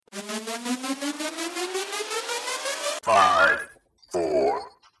5, 4,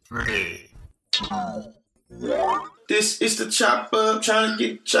 3, 2, 1. This is the chop up, trying to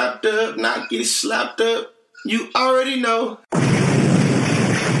get chopped up, not get slapped up. You already know.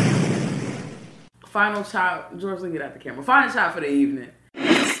 Final chop. George, let me get out the camera. Final chop for the evening.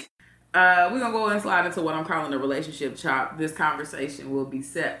 We're going to go and slide into what I'm calling a relationship chop. This conversation will be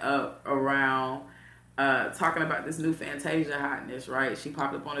set up around talking about this new Fantasia hotness, right? She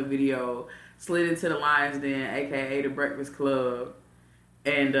popped up on a video, slid into the Lion's Den, a.k.a. the Breakfast Club.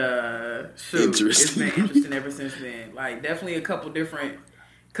 And it's been interesting ever since then. Like, definitely a couple different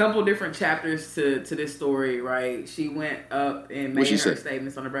chapters to this story, right? She went up and made her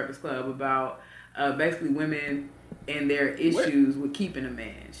statements on the Breakfast Club about basically women and their issues with keeping a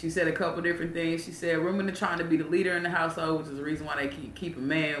man. She said a couple different things. She said women are trying to be the leader in the household, which is the reason why they keep a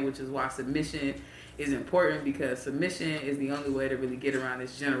man, which is why submission is important, because submission is the only way to really get around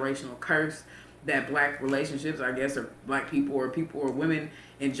this generational curse that black relationships, I guess, or black people or women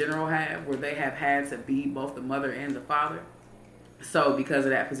in general have, where they have had to be both the mother and the father. So because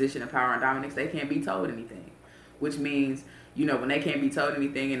of that position of power and dominance, they can't be told anything, which means, you know, when they can't be told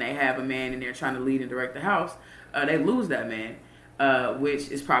anything and they have a man and they're trying to lead and direct the house, they lose that man, which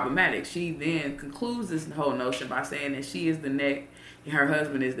is problematic. She then concludes this whole notion by saying that she is the neck and her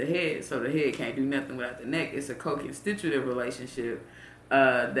husband is the head, so the head can't do nothing without the neck. It's a co-constitutive relationship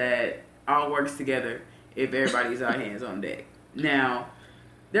that all works together if everybody's our hands on deck. Now,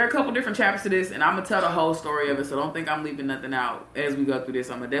 there are a couple different chapters to this, and I'm going to tell the whole story of it, so don't think I'm leaving nothing out as we go through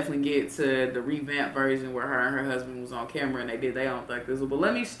this. I'm going to definitely get to the revamped version where her and her husband was on camera and they did their own thing. But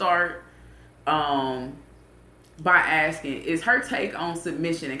let me start by asking, is her take on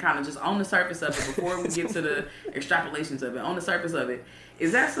submission, and kind of just on the surface of it, before we get to the extrapolations of it, on the surface of it,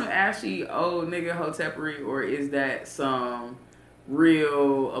 is that some ashy old nigga hotepery, or is that some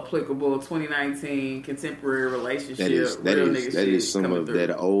real applicable 2019 contemporary relationship? That is some of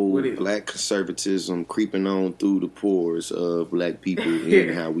that old black conservatism creeping on through the pores of black people,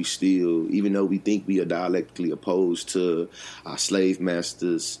 and how we still, even though we think we are dialectically opposed to our slave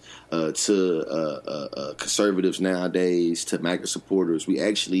masters, to conservatives nowadays, to MAGA supporters, we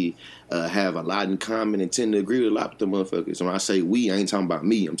actually have a lot in common and tend to agree with a lot of the motherfuckers. And when I say we, I ain't talking about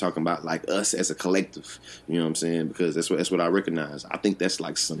me. I'm talking about like us as a collective. You know what I'm saying? Because that's what I recognize. I think that's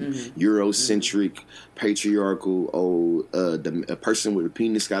like some Eurocentric, patriarchal, a person with a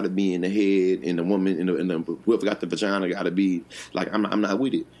penis got to be in the head, and the woman and the whoever got the vagina got to be like. I'm not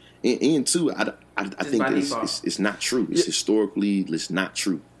with it. And two, I think that it's not true. It's historically, it's not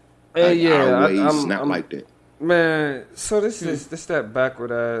true. It's not like that. Man, so this is that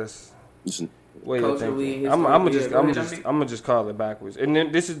backward ass way of thinking. I'm gonna just call it backwards, and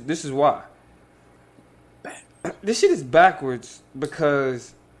then this is why. This shit is backwards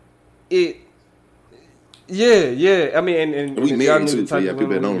because it. Yeah. I mean, and we married too. For people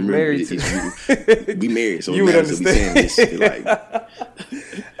that don't remember, we married, so you would understand this. Like,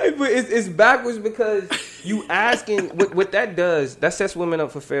 but it's backwards because you asking what that does. That sets women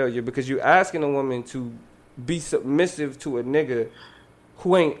up for failure, because you asking a woman to be submissive to a nigga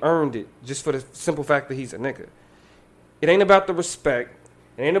who ain't earned it just for the simple fact that he's a nigga. It ain't about the respect.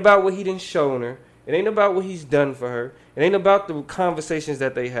 It ain't about what he done shown her. It ain't about what he's done for her. It ain't about the conversations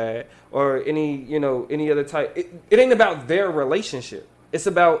that they had or any other type. It ain't about their relationship. It's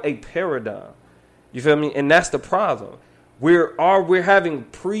about a paradigm. You feel me? And that's the problem. We're having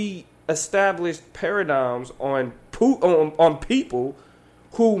pre-established paradigms on people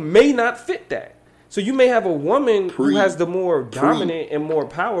who may not fit that. So you may have a woman who has the more dominant and more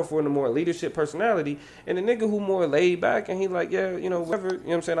powerful and the more leadership personality, and a nigga who more laid back and he like, yeah, you know, whatever, you know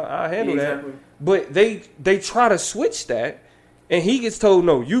what I'm saying, I'll handle that. But they try to switch that, and he gets told,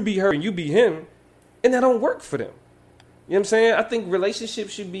 no, you be her and you be him, and that don't work for them. You know what I'm saying? I think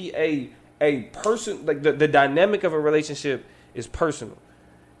relationships should be a person, like the dynamic of a relationship is personal.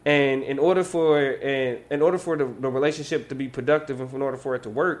 And in order for the relationship to be productive and in order for it to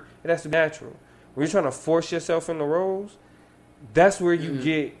work, it has to be natural. When you're trying to force yourself into roles, that's where you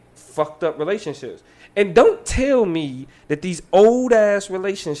get fucked up relationships. And don't tell me that these old ass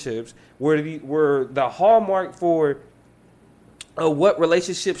relationships were the hallmark for what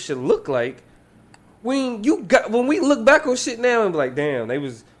relationships should look like. When we look back on shit now and be like, damn,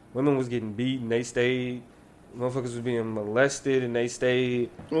 women was getting beaten, they stayed. Motherfuckers was being molested and they stayed.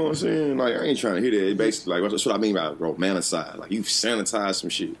 You know what I'm saying? Like, I ain't trying to hear that. Basically, like, that's what I mean by romanticize. Like, you sanitize some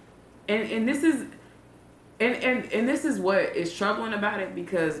shit. And this is and this is what is troubling about it,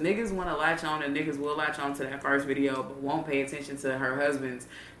 because niggas want to latch on, and niggas will latch on to that first video but won't pay attention to her husband's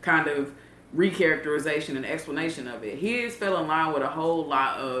kind of recharacterization and explanation of it. His fell in line with a whole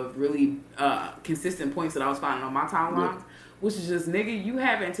lot of really consistent points that I was finding on my timelines, which is just, nigga, you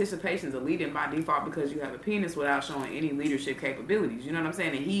have anticipations of leading by default because you have a penis without showing any leadership capabilities. You know what I'm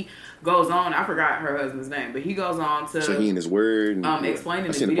saying? And he goes on, I forgot her husband's name, but he goes on to... So he in his word...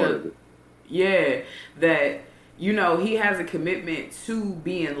 explaining the video. Yeah, that... You know, he has a commitment to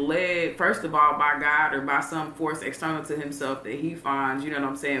being led, first of all, by God or by some force external to himself that he finds, you know what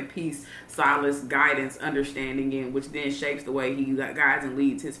I'm saying, peace, solace, guidance, understanding in, which then shapes the way he guides and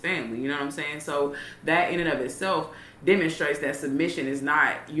leads his family. You know what I'm saying? So that in and of itself demonstrates that submission is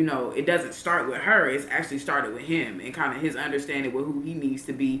not, you know, it doesn't start with her. It's actually started with him and kind of his understanding with who he needs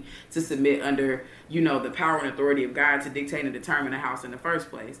to be to submit under, you know, the power and authority of God to dictate and determine the house in the first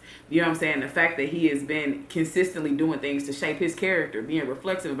place. You know what I'm saying? The fact that he has been consistently doing things to shape his character, being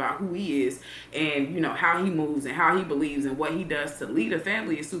reflexive about who he is and, you know, how he moves and how he believes and what he does to lead a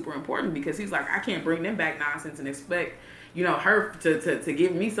family is super important, because he's like, I can't bring them back nonsense and expect, you know, her to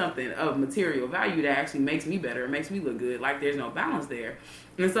give me something of material value that actually makes me better, makes me look good. Like, there's no balance there.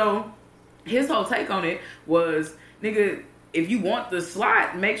 And so his whole take on it was, nigga, if you want the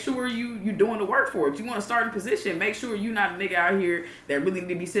slot, make sure you doing the work for it. You want a starting position, make sure you not a nigga out here that really need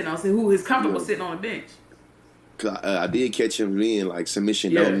to be sitting on, who is comfortable sitting on the bench. Cause I did catch him being like,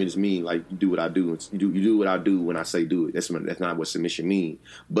 submission don't just mean like you do what I do. You do what I do when I say do it. That's not what submission mean.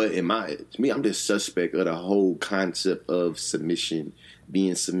 But to me, I'm just suspect of the whole concept of submission,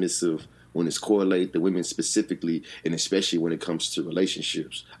 being submissive when it's correlated to women specifically, and especially when it comes to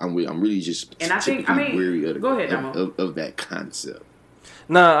relationships. I'm really just weary of that concept.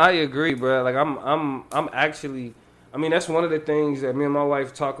 Nah, I agree, bro. Like I'm actually, I mean, that's one of the things that me and my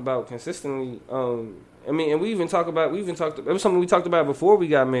wife talk about consistently. I mean, and we even talked about, it was something we talked about before we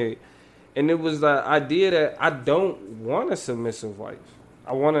got married. And it was the idea that I don't want a submissive wife.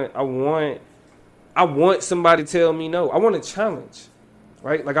 I want somebody to tell me no. I want a challenge,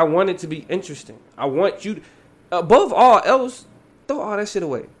 right? Like, I want it to be interesting. I want you to, above all else, throw all that shit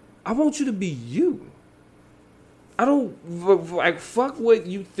away. I want you to be you. I don't, like, fuck what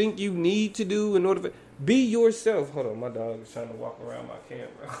you think you need to do in order to, be yourself. Hold on, my dog is trying to walk around my camera.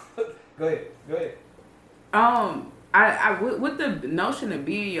 Go ahead. I with the notion of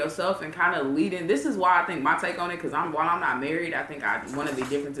being yourself and kind of leading, this is why I think my take on it, because while I'm not married, I think one of the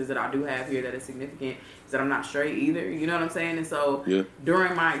differences that I do have here that is significant is that I'm not straight either. You know what I'm saying? And so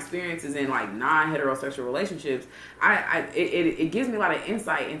during my experiences in like non-heterosexual relationships, it gives me a lot of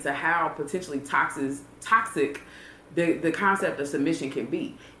insight into how potentially toxic the concept of submission can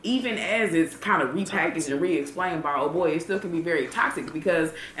be, even as it's kind of repackaged and re-explained by, oh boy, it still can be very toxic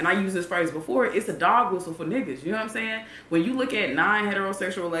because, and I used this phrase before, it's a dog whistle for niggas. You know what I'm saying? When you look at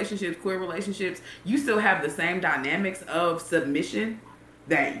non-heterosexual relationships, queer relationships, you still have the same dynamics of submission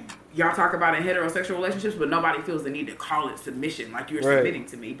that y'all talk about in heterosexual relationships, but nobody feels the need to call it submission, like you're submitting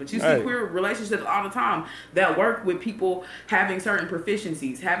to me. But you see queer relationships all the time that work with people having certain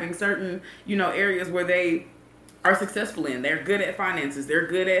proficiencies, having certain, you know, areas where they are successful in. They're good at finances. They're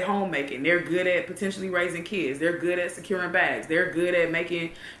good at homemaking. They're good at potentially raising kids. They're good at securing bags. They're good at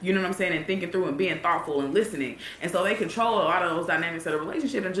making, you know what I'm saying, and thinking through and being thoughtful and listening. And so they control a lot of those dynamics of the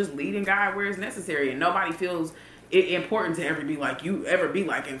relationship and just lead and guide where it's necessary. And nobody feels it important to ever be like,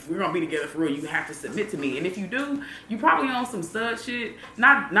 and if we're gonna be together for real, you have to submit to me. And if you do, you probably on some stud shit,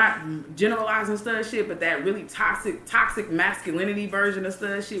 not generalizing stud shit, but that really toxic masculinity version of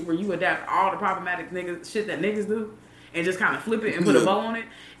stud shit where you adapt all the problematic shit that niggas do and just kind of flip it and put a bow on it.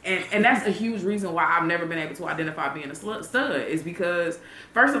 And that's a huge reason why I've never been able to identify being a stud, is because,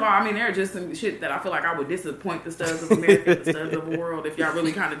 first of all, I mean, there are just some shit that I feel like I would disappoint the studs of America, the studs of the world, if y'all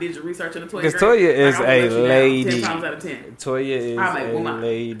really kind of did your research in the Toya. Because Toya is a lady. 10 times out of 10. Toya is a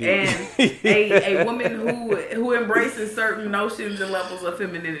lady. And a woman who embraces certain notions and levels of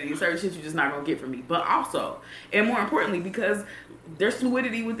femininity, certain shit you're just not going to get from me. But also, and more importantly, because there's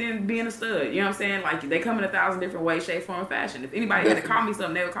fluidity within being a stud. You know what I'm saying? Like, they come in 1,000 different ways, shapes, form, and fashion. If anybody had to call me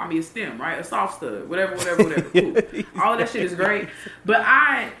something, they would call me a STEM, right? A soft stud, whatever. Cool. All of that shit is great. But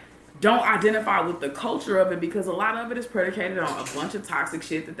I don't identify with the culture of it because a lot of it is predicated on a bunch of toxic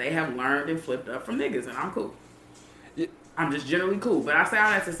shit that they have learned and flipped up from niggas, and I'm cool. I'm just generally cool. But I say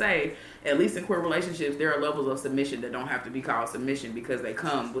all that to say, at least in queer relationships, there are levels of submission that don't have to be called submission because they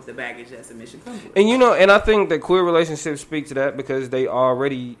come with the baggage that submission comes with. And you know, and I think that queer relationships speak to that because they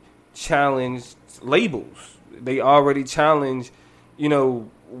already challenge labels. They already challenge, you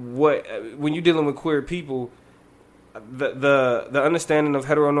know, when you're dealing with queer people, the understanding of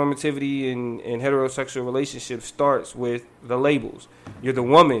heteronormativity and heterosexual relationships starts with the labels. You're the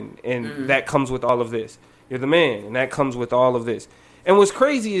woman, and that comes with all of this. You're the man, and that comes with all of this. And what's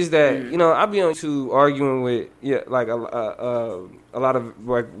crazy is that I be on to arguing with like a lot of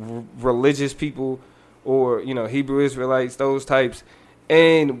like religious people or Hebrew Israelites, those types,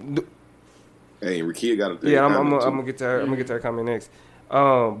 and hey, Rakia got a I'm gonna get to her. I'm gonna get to her comment next.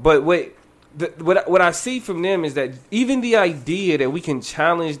 But wait, what I see from them is that even the idea that we can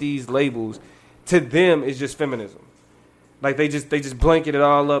challenge these labels to them is just feminism. Like they just blanket it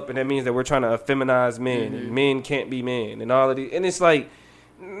all up, and that means that we're trying to effeminize men, and men can't be men, and all of these. And it's like,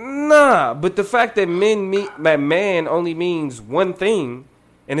 nah. But the fact that man only means one thing,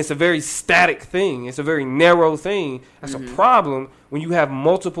 and it's a very static thing, it's a very narrow thing. That's a problem when you have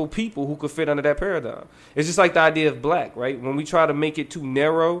multiple people who could fit under that paradigm. It's just like the idea of black, right? When we try to make it too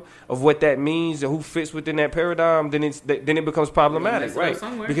narrow of what that means and who fits within that paradigm, then it becomes problematic, right?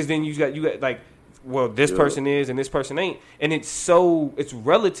 Because then you got like. Well, this person is and this person ain't, and it's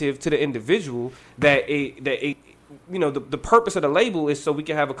relative to the individual that the purpose of the label is so we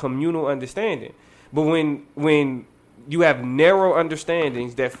can have a communal understanding. But when you have narrow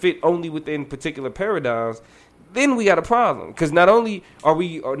understandings that fit only within particular paradigms, then we got a problem, because not only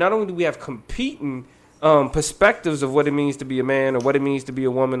do we have competing perspectives of what it means to be a man or what it means to be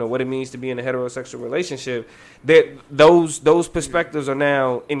a woman or what it means to be in a heterosexual relationship, that those perspectives are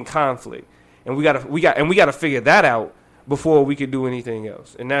now in conflict. And we gotta figure that out before we can do anything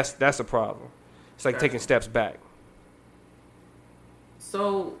else, and that's a problem. It's like taking steps back.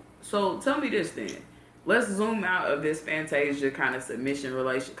 So tell me this then. Let's zoom out of this Fantasia kind of submission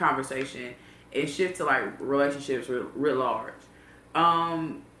conversation and shift to like relationships writ large.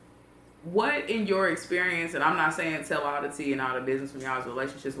 What in your experience, and I'm not saying tell all the tea and all the business from y'all's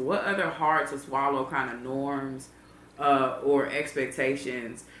relationships, but what other hard to swallow kind of norms or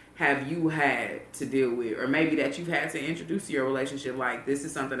expectations have you had to deal with, or maybe that you've had to introduce to your relationship? Like, this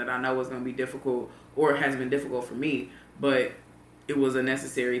is something that I know is going to be difficult, or has been difficult for me, but it was a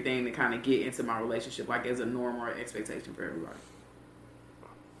necessary thing to kind of get into my relationship, like as a norm or expectation for everybody.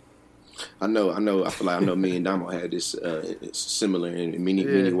 I feel like me and Damo had this similar in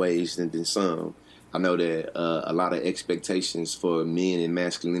many ways than some. I know that a lot of expectations for men and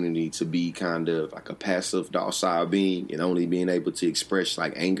masculinity to be kind of like a passive, docile being, and only being able to express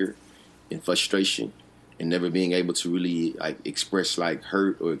like anger and frustration, and never being able to really like express like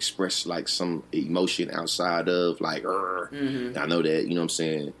hurt or express like some emotion outside of like. I know that, you know what I'm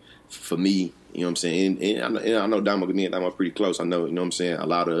saying. For me, you know what I'm saying, and I know me and Damo are pretty close. I know, you know what I'm saying, a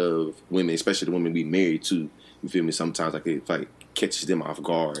lot of women, especially the women we married to, you feel me, sometimes like it like catches them off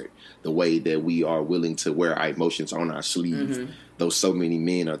guard, the way that we are willing to wear our emotions on our sleeve. Though so many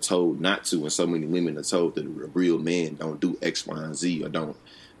men are told not to, and so many women are told that a real man don't do X, Y, and Z, or don't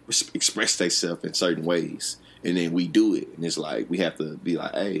express themselves in certain ways. And then we do it, and it's like we have to be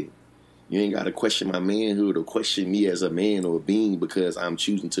like, hey, you ain't got to question my manhood or question me as a man or a being because I'm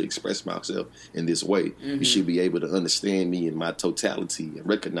choosing to express myself in this way. You should be able to understand me in my totality and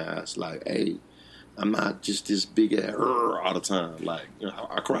recognize, like, hey, I'm not just this big ass all the time. Like, you know,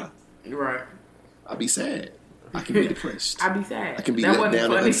 I cry. Right. I be sad. I can be depressed. I be sad. I can be let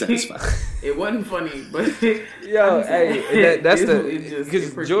down and unsatisfied. It wasn't funny, but yo, hey, that's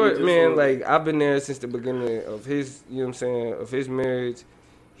because George, man, like I've been there since the beginning of his, you know what I'm saying, of his marriage.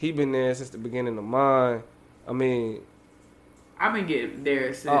 He been there since the beginning of mine. I mean, I've been getting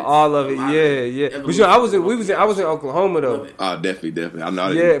there since all of it. Yeah. But you know, I was in Oklahoma though. Oh, definitely. I'm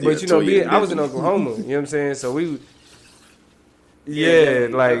not. Yeah, but you know, I was in Oklahoma. You know what I'm saying? So we. Yeah,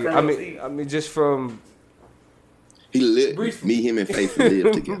 like I mean, just from. He lived. Me, him, and Faith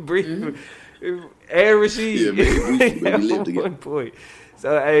lived together. And Rashid. Yeah, man, we lived together. One point.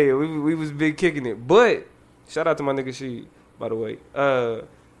 So hey, we was big kicking it. But shout out to my nigga Sheed, by the way.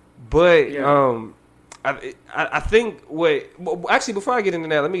 I think actually before I get into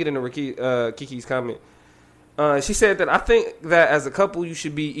that, let me get into Kiki's comment. She said that I think that as a couple you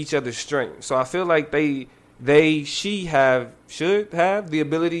should be each other's strength. So I feel like should have the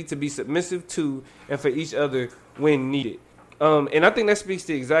ability to be submissive to and for each other when needed. And I think that speaks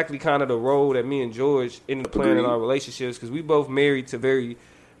to exactly kind of the role that me and George ended up playing in our relationships, because we both married to very,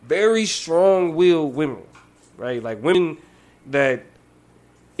 very strong-willed women, right? Like women that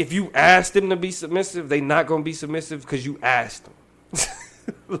if you ask them to be submissive, they not gonna be submissive because you asked them.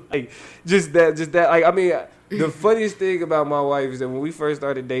 Like just that. Like I mean, the funniest thing about my wife is that when we first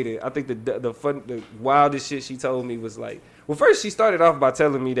started dating, I think the wildest shit she told me was like, well, first she started off by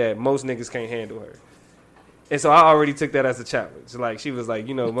telling me that most niggas can't handle her, and so I already took that as a challenge. Like she was like,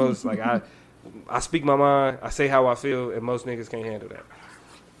 you know, most like I speak my mind, I say how I feel, and most niggas can't handle that.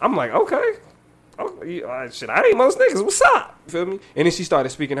 I'm like, okay. Oh, shit, I ain't most niggas. What's up? You feel me? And then she started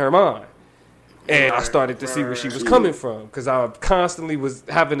speaking her mind. And I started to see where she was coming from, because I constantly was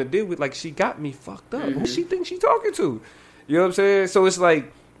having to deal with, like, she got me fucked up. Who she thinks she talking to? You know what I'm saying? So it's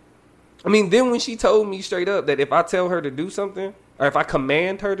like, I mean, then when she told me straight up that if I tell her to do something, or if I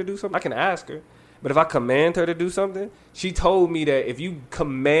command her to do something, I can ask her. But if I command her to do something, she told me that if you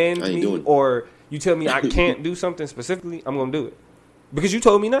command me or you tell me I can't do something specifically, I'm going to do it. Because you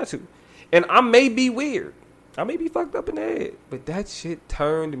told me not to. And I may be weird. I may be fucked up in the head, but that shit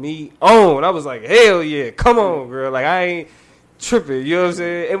turned me on. I was like, hell yeah, come on, girl. Like, I ain't tripping, you know what I'm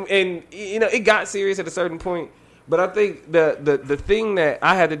saying? And you know, it got serious at a certain point. But I think the thing that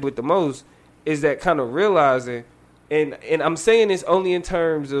I had to do with the most is that kind of realizing, and I'm saying this only in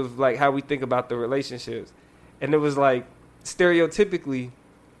terms of, like, how we think about the relationships. And it was like, stereotypically,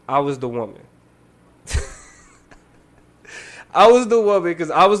 I was the woman. I was the woman because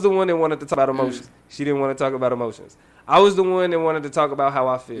I was the one that wanted to talk about emotions. She didn't want to talk about emotions. I was the one that wanted to talk about how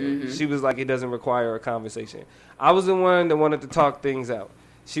I feel. She was like, it doesn't require a conversation. I was the one that wanted to talk things out.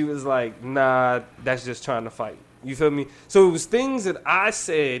 She was like, nah, that's just trying to fight. You feel me? So it was things that I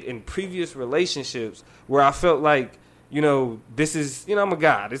said in previous relationships where I felt like, you know, this is, you know, I'm a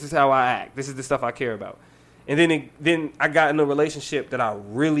guy. This is how I act. This is the stuff I care about. And then I got in a relationship that I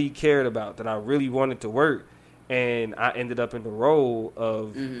really cared about, that I really wanted to work. And I ended up in the role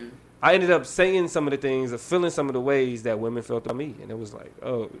of, I ended up saying some of the things or feeling some of the ways that women felt about me. And it was like,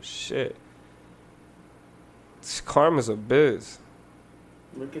 oh, shit. Karma's a biz.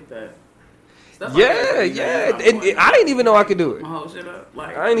 Look at that. Yeah. And I didn't even know I could do it.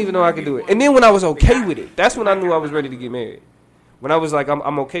 I didn't even know I could do it. And then when I was okay with it, that's when I knew I was ready to get married. When I was like,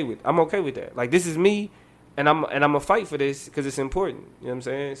 I'm okay with that. Like, this is me. And I'm gonna fight for this because it's important. You know what I'm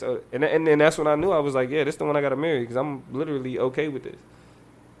saying? So and then that's when I knew I was like, yeah, this is the one I gotta marry because I'm literally okay with this.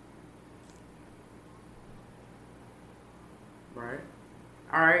 Right.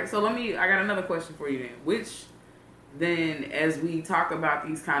 All right. So I got another question for you then. As we talk about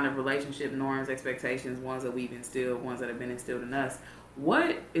these kind of relationship norms, expectations, ones that we've instilled, ones that have been instilled in us,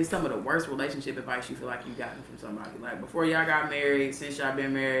 what is some of the worst relationship advice you feel like you've gotten from somebody? Like, before y'all got married, since y'all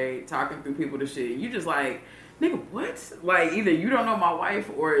been married, talking through people to shit, you just like, nigga, what? Like, either you don't know my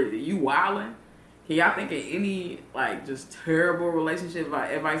wife or you wildin'. Can y'all think of any, like, just terrible relationship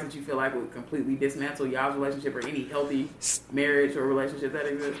advice that you feel like would completely dismantle y'all's relationship or any healthy marriage or relationship that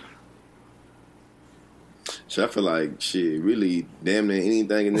exists? So I feel like, shit, really, damn near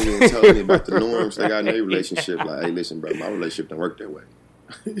anything a nigga told me about the norms they got in their relationship. Like, hey, listen, bro, my relationship don't work that way.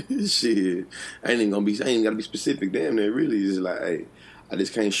 Shit, I ain't even gotta be specific. Damn near, really, it's just like, hey, I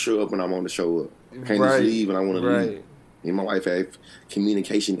just can't show up when I want to show up. I can't just leave when I want to leave. Me and my wife have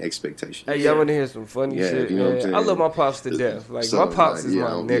communication expectations. Hey, y'all want to hear some funny shit? You know what I'm saying? I love my pops to death. Like, so, my pops is my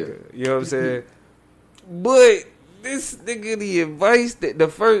nigga. You know what I'm saying? But this nigga, the advice that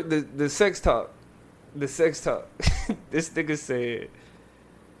the sex talk. This nigga said,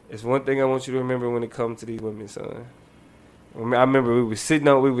 it's one thing I want you to remember when it comes to these women, son. I remember we were sitting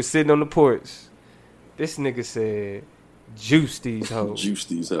on the porch. This nigga said, juice these hoes. Juice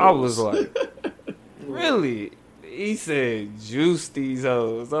these hoes. I was like, really? He said, juice these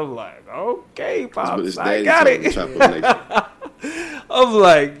hoes. I'm like, okay, pops, I got it. I'm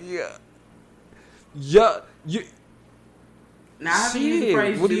like, yeah. Now, I haven't used the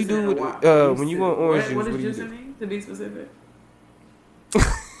phrase what do you do with when you want orange juice? What does juicing mean, to be specific?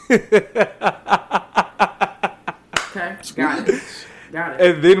 Okay, got it.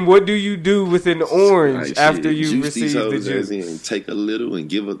 And then what do you do with an orange after you receive the juice? Take a little and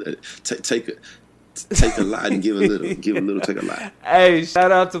give take a lot and give a little. Give a little, take a lot. Hey,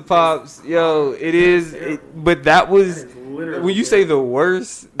 shout out to Pops. Yo, but that was, when you say the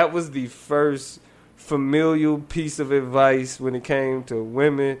worst, that was the first familial piece of advice when it came to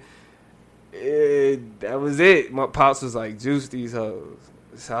women. That was it. My Pops was like, juice these hoes.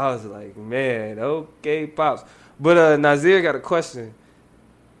 So I was like, man, okay, Pops. But Nazir got a question.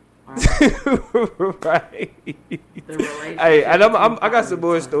 Right. Hey, and I got some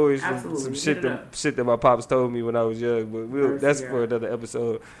more stories from some shit that my pops told me when I was young, but that's for another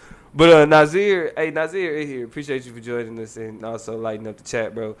episode. But Nazir in here, appreciate you for joining us and also lighting up the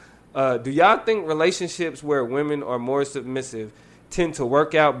chat, bro. Do y'all think relationships where women are more submissive tend to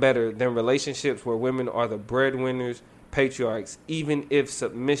work out better than relationships where women are the breadwinners, patriarchs, even if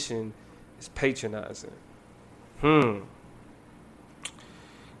submission is patronizing?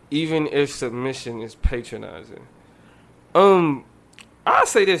 Even if submission is patronizing. I'll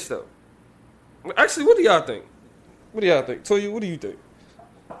say this though. Actually, what do y'all think? Toya, what do you think?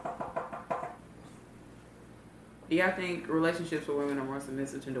 Yeah, I think relationships with women are more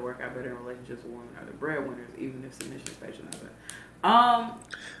submissive tend to work out better than relationships with women are the breadwinners, even if submission is patronizing. I'm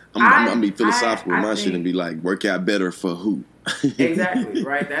gonna be philosophical with my shit and be like, work out better for who? Exactly,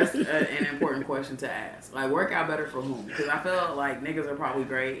 right? That's an important question to ask. Like, work out better for whom? Because I feel like niggas are probably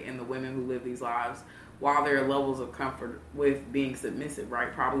great, and the women who live these lives, while their levels of comfort with being submissive,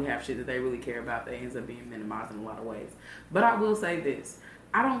 right, probably have shit that they really care about that ends up being minimized in a lot of ways. But I will say this.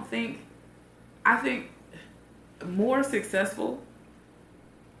 I think more successful,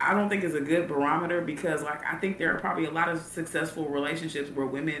 I don't think is a good barometer, because like I think there are probably a lot of successful relationships where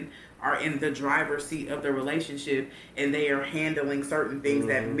women are in the driver's seat of the relationship and they are handling certain things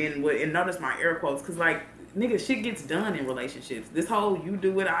that men would, and notice my air quotes, because like nigga, shit gets done in relationships. This whole you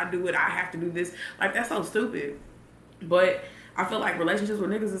do it, I do it, I have to do this, like that's so stupid. But I feel like relationships where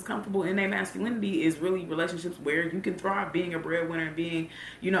niggas is comfortable in their masculinity is really relationships where you can thrive being a breadwinner and being,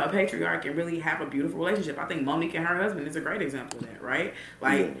 you know, a patriarch and really have a beautiful relationship. I think Monique and her husband is a great example of that, right?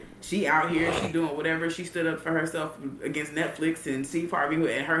 Like, she out here, she doing whatever. She stood up for herself against Netflix and Steve Harvey,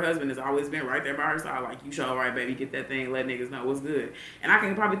 and her husband has always been right there by her side. Like, you show right, baby, get that thing, let niggas know what's good. And I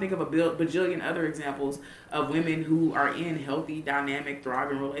can probably think of a bajillion other examples of women who are in healthy, dynamic,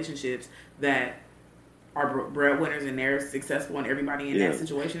 thriving relationships that are breadwinners and they're successful, and everybody in that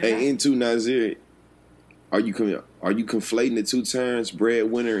situation. And into Nazir, are you conflating the two terms,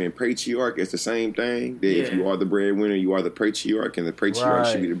 breadwinner and patriarch, as the same thing? That if you are the breadwinner, you are the patriarch, and the patriarch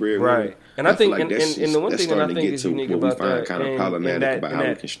should be the breadwinner. Right. And I think, like and the one thing that I think is unique about that, kind of problematic about how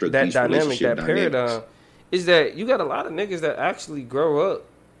we construct that these dynamic, that paradigm, dynamics, is that you got a lot of niggas that actually grow up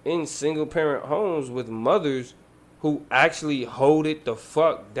in single parent homes with mothers who actually hold it the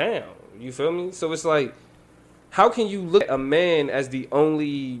fuck down. You feel me? So it's like, how can you look at a man as the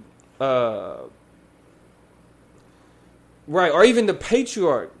only, right, or even the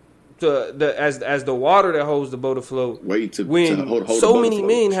patriarch, as the water that holds the boat afloat? When hold so many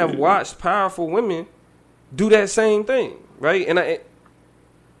men have watched powerful women do that same thing, right? And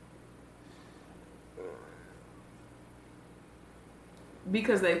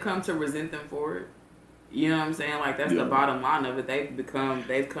because they've come to resent them for it. You know what I'm saying? Like, that's the bottom line of it. They've come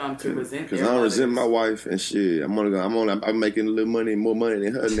to resent. Because I don't resent my wife and shit. I'm making a little money, more money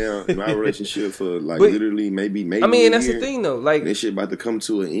than her now in my relationship for like literally maybe. I mean, that's the thing though. Like, this shit about to come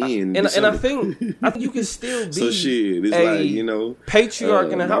to an end. And I think you can still be so shit. It's like, you know,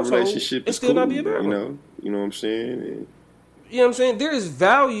 patriarch in a household relationship and still cool, not be a breadwinner. You know what I'm saying? You know what I'm saying? There is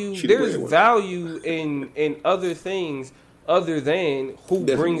value. There's value in other things other than who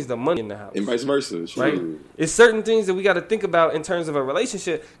brings the money in the house, and vice versa, right? It's certain things that we got to think about in terms of a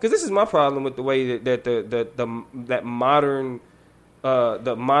relationship, because this is my problem with the way that the modern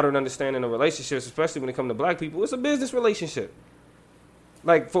understanding of relationships, especially when it comes to black people, it's a business relationship.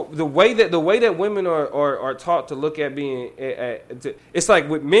 Like, for the way that women are taught to look at being, it's like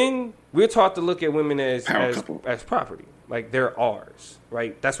with men, we're taught to look at women as property. Like, they're ours,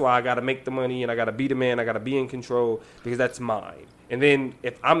 right? That's why I got to make the money and I got to be the man. I got to be in control because that's mine. And then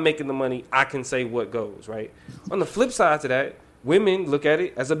if I'm making the money, I can say what goes, right? On the flip side to that, women look at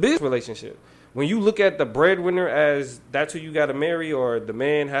it as a business relationship. When you look at the breadwinner as that's who you got to marry, or the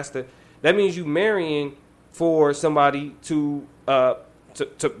man has to, that means you marrying for somebody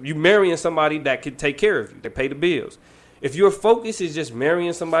you marrying somebody that can take care of you, that pay the bills. If your focus is just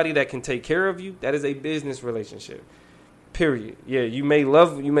marrying somebody that can take care of you, that is a business relationship. Period. Yeah, you may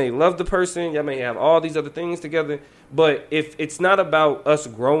love the person, y'all may have all these other things together, but if it's not about us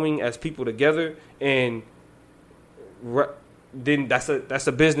growing as people together, and then that's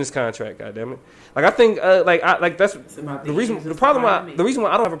a business contract. Goddamn it! Like, I think that's the reason. The reason why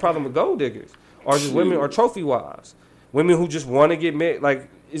I don't have a problem with gold diggers or just women or trophy wives, women who just want to get married, like,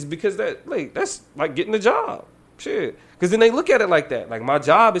 is because that's like getting a job. Shit, because then they look at it like that. Like, my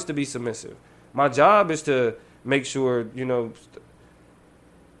job is to be submissive. My job is to make sure, you know.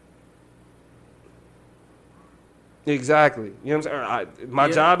 Exactly. You know what I'm saying? My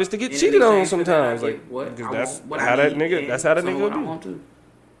job is to get cheated on sometimes. Like, because that's how that nigga will do.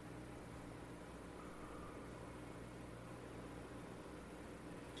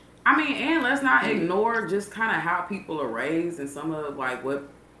 I mean, and let's not ignore just kind of how people are raised and some of, like, what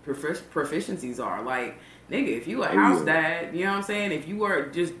proficiencies are. Like, nigga, if you a house dad, you know what I'm saying? If you are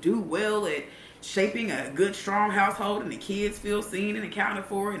just do well at shaping a good, strong household, and the kids feel seen and accounted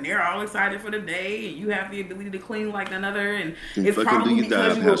for, and they're all excited for the day, and you have the ability to clean like another, and it's probably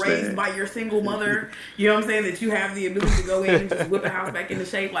because you were raised by your single mother, you know what I'm saying, that you have the ability to go in and just whip a house back into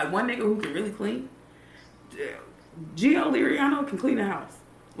shape. Like, one nigga who can really clean, Gio Liriano can clean a house.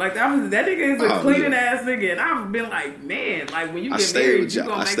 Like that nigga is a cleaning ass nigga, and I've been like, man, like when you get married, you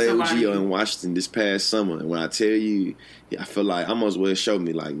gonna make somebody. I stayed with Gio in Washington this past summer, and when I tell you, I feel like I must well show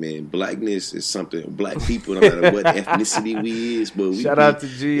me like, man, blackness is something. Black people, no matter what ethnicity we is, but we shout out to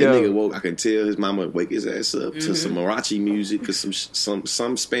Gio. That nigga woke. I can tell his mama wake his ass up to some Marachi music, cause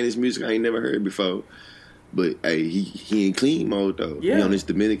some Spanish music I ain't never heard before. But hey, he in clean mode though. Yeah. He on this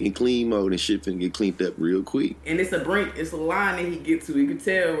Dominican clean mode, and shit finna get cleaned up real quick. And it's a line that he gets to. You can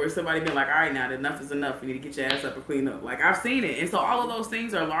tell where somebody been like, all right, now enough is enough. You need to get your ass up and clean up. Like I've seen it, and so all of those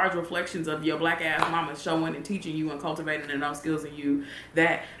things are large reflections of your black ass mama showing and teaching you and cultivating enough skills in you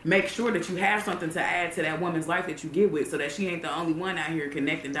that make sure that you have something to add to that woman's life that you get with, so that she ain't the only one out here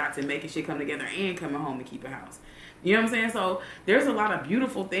connecting dots and making shit come together and coming home and keep a house. You know what I'm saying? So there's a lot of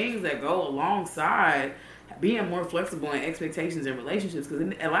beautiful things that go alongside being more flexible in expectations and relationships, because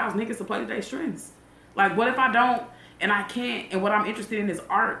it allows niggas to play to their strengths. Like, what if I don't and I can't, and what I'm interested in is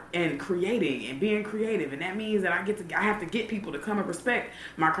art and creating and being creative, and that means that I have to get people to come and respect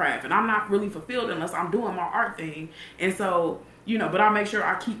my craft, and I'm not really fulfilled unless I'm doing my art thing. And so, but I make sure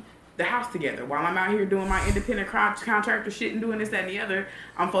I keep the house together while I'm out here doing my independent contractor shit and doing this, that, and the other.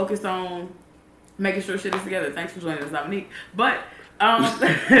 I'm focused on making sure shit is together. Thanks for joining us, Dominique. But all of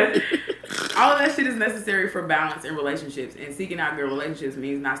that shit is necessary for balance in relationships, and seeking out good relationships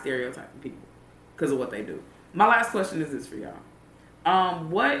means not stereotyping people because of what they do. My last question is this for y'all.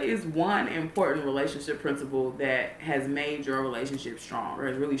 What is one important relationship principle that has made your relationship strong or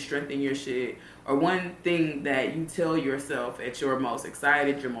has really strengthened your shit, or one thing that you tell yourself at your most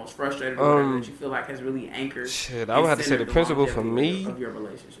excited, your most frustrated, or whatever, that you feel like has really anchored? Shit, I would have to say the principle for me of your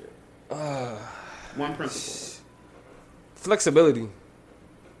relationship. One principle. Flexibility.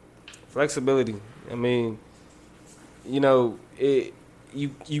 I mean, you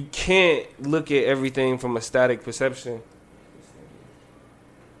can't look at everything from a static perception.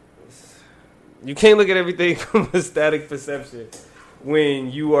 You can't look at everything from a static perception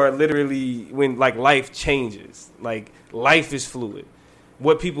when you are when life changes. Like, life is fluid.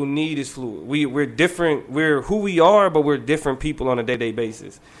 What people need is fluid. We're different. We're who we are, but we're different people on a day-to-day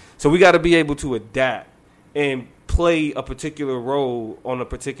basis. So we got to be able to adapt and play a particular role on a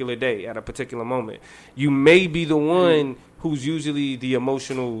particular day at a particular moment. You may be the one who's usually the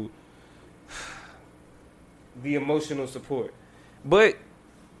emotional support, but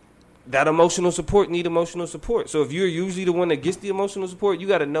that emotional support need emotional support. So if you're usually the one that gets the emotional support, you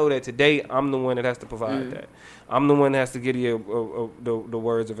got to know that today I'm the one that has to provide that. I'm the one that has to give you the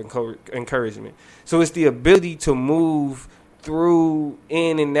words of encouragement. So it's the ability to move through,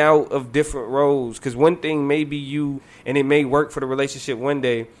 in and out of different roles, because one thing may be you and it may work for the relationship one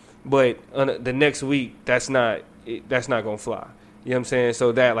day, but the next week that's not gonna fly. You know what I'm saying?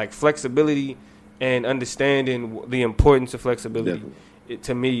 So that, like, flexibility and understanding the importance of flexibility, it,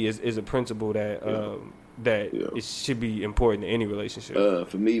 to me, is a principle that it should be important in any relationship.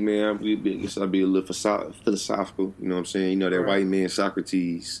 For me, man, I'll be a little philosophical. You know what I'm saying? That white man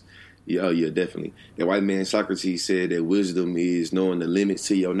Socrates. Yeah, definitely. That white man Socrates said that wisdom is knowing the limits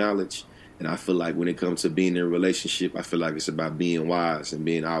to your knowledge. And I feel like when it comes to being in a relationship, I feel like it's about being wise and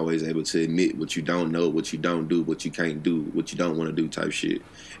being always able to admit what you don't know, what you don't do, what you can't do, what you don't want to do type shit.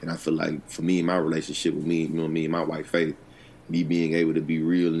 And I feel like for me, in my relationship with me and my wife Faith, me being able to be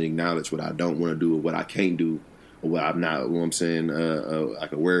real and acknowledge what I don't want to do or what I can't do or what I'm not,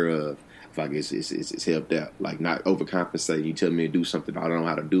 like aware of. I feel like it's helped out. Like, not overcompensate. You tell me to do something, I don't know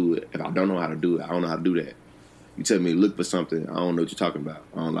how to do it. If I don't know how to do it, I don't know how to do that. You tell me to look for something, I don't know what you're talking about.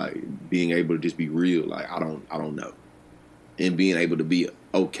 I don't, like, being able to just be real. Like, I don't know, and being able to be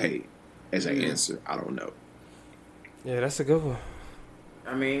okay as an answer. I don't know. Yeah, that's a good one.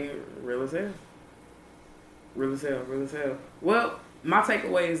 I mean, real as hell. Real as hell. Well, my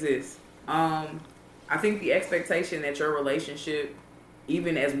takeaway is this. I think the expectation that your relationship,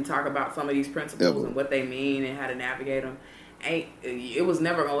 even as we talk about some of these principles and what they mean and how to navigate them, it was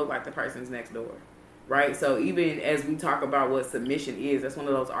never going to look like the person's next door, right? So even as we talk about what submission is, that's one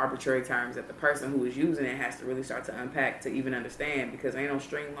of those arbitrary terms that the person who is using it has to really start to unpack to even understand, because there ain't no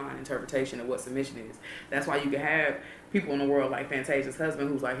streamlined interpretation of what submission is. That's why you can have people in the world like Fantasia's husband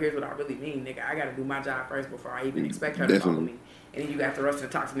who's like, here's what I really mean, nigga. I got to do my job first before I even expect her to follow me. And then you got the rest of the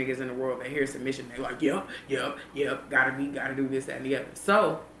toxic niggas in the world that hear submission. They're like, yep, gotta do this, that, and the other.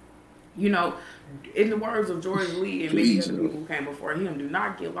 So, in the words of George Lee and many other people who came before him, do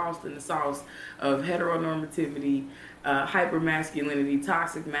not get lost in the sauce of heteronormativity, hypermasculinity,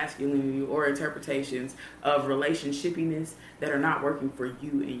 toxic masculinity, or interpretations of relationshipiness that are not working for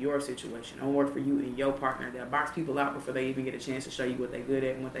you in your situation, don't work for you and your partner, that box people out before they even get a chance to show you what they're good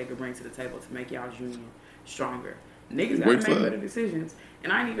at and what they can bring to the table to make y'all's union stronger. Niggas gotta make better decisions.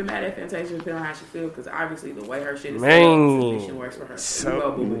 And I ain't even mad at Fantasia feeling how she feel, because obviously the way her shit is set up, submission works for her.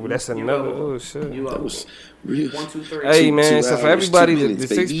 So, that's another shit. You up. 1, 2, 3. Hey, man, so for everybody, the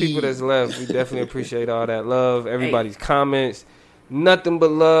 6 people that's left, we definitely appreciate all that love, everybody's comments. Nothing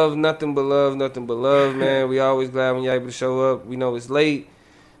but love, nothing but love, nothing but love, man. We always glad when you're able to show up. We know it's late,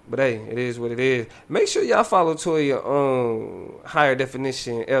 but hey, it is what it is. Make sure y'all follow Toya on Higher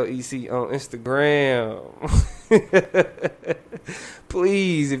Definition LEC on Instagram.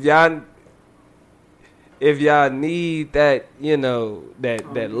 Please, if y'all need that, you know,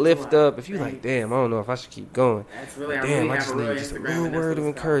 that lift up, if you like, damn, I don't know if I should keep going. That's really, I just need just a little word of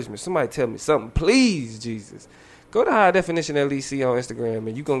encouragement. Somebody tell me something, please, Jesus. Go to High Definition LEC on Instagram,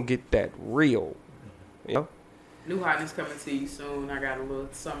 and you gonna get that real. You know? New hotness coming to you soon. I got a little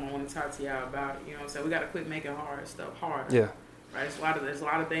something I want to talk to y'all about. You know what I'm saying? We gotta quit making hard stuff harder. Yeah. Right? There's a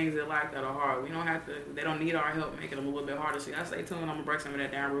lot of things in life that are hard. We don't have to. They don't need our help making them a little bit harder. So y'all stay tuned. I'm gonna break some of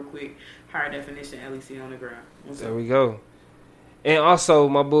that down real quick. Higher Definition LEC on the ground. There we go. And also,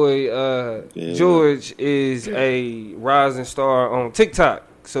 my boy George is a rising star on TikTok.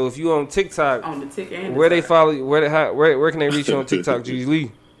 So if you on TikTok, on the tick and where they follow you, where can they reach you on TikTok, G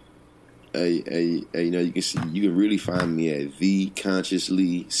Lee? Hey, you know, you can really find me at the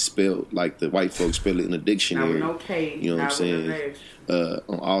consciously spelled like the white folks spell it in the dictionary. Not with no K, you know what I'm saying?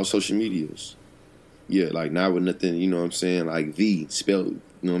 On all social medias. Yeah, like not with nothing, you know what I'm saying? Like the spelled, you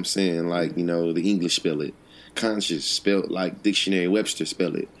know what I'm saying? Like, you know, the English spell it. Conscious spelled like dictionary Webster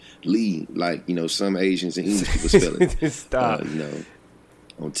spell it. Lee, like, you know, some Asians and English people spell it. Stop. You know.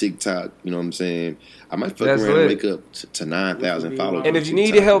 On TikTok, you know what I'm saying? I might fuck around and wake up to 9,000 followers. And if you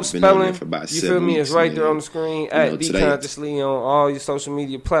need help spelling, you feel me? It's right there on the screen at Deconsciously on all your social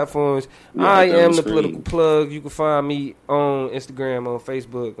media platforms. I am the Political Plug. You can find me on Instagram, on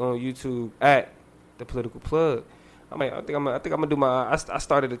Facebook, on YouTube at the Political Plug. I think I'm gonna do my. I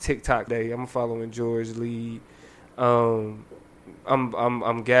started a TikTok day. I'm following George Lee. I'm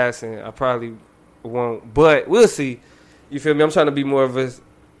gassing. I probably won't, but we'll see. You feel me? I'm trying to be more of a.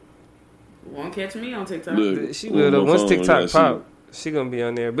 Won't catch me on TikTok. Look, she will. Once TikTok pop, she gonna be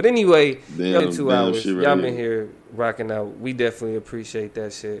on there. But anyway, in 2 hours, right y'all been here rocking out. We definitely appreciate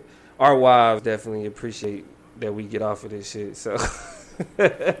that shit. Our wives definitely appreciate that we get off of this shit. So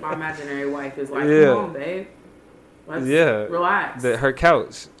my imaginary wife is like, come on, babe. Let's relax. Her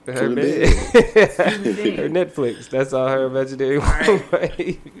couch, her bed, her Netflix. That's all her imaginary wife. All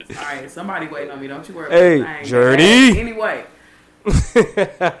right, somebody waiting on me. Don't you worry. Hey, Journey. Anyway.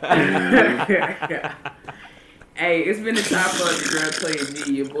 Hey, it's been the top of the Girl Playing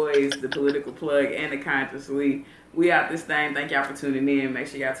Me, your boys, the Political Plug, and the Consciously. We out this thing. Thank y'all for tuning in. Make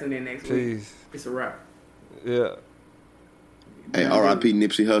sure y'all tune in next week. It's a wrap. Yeah. Hey, R.I.P.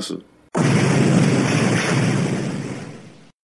 Nipsey Hussle.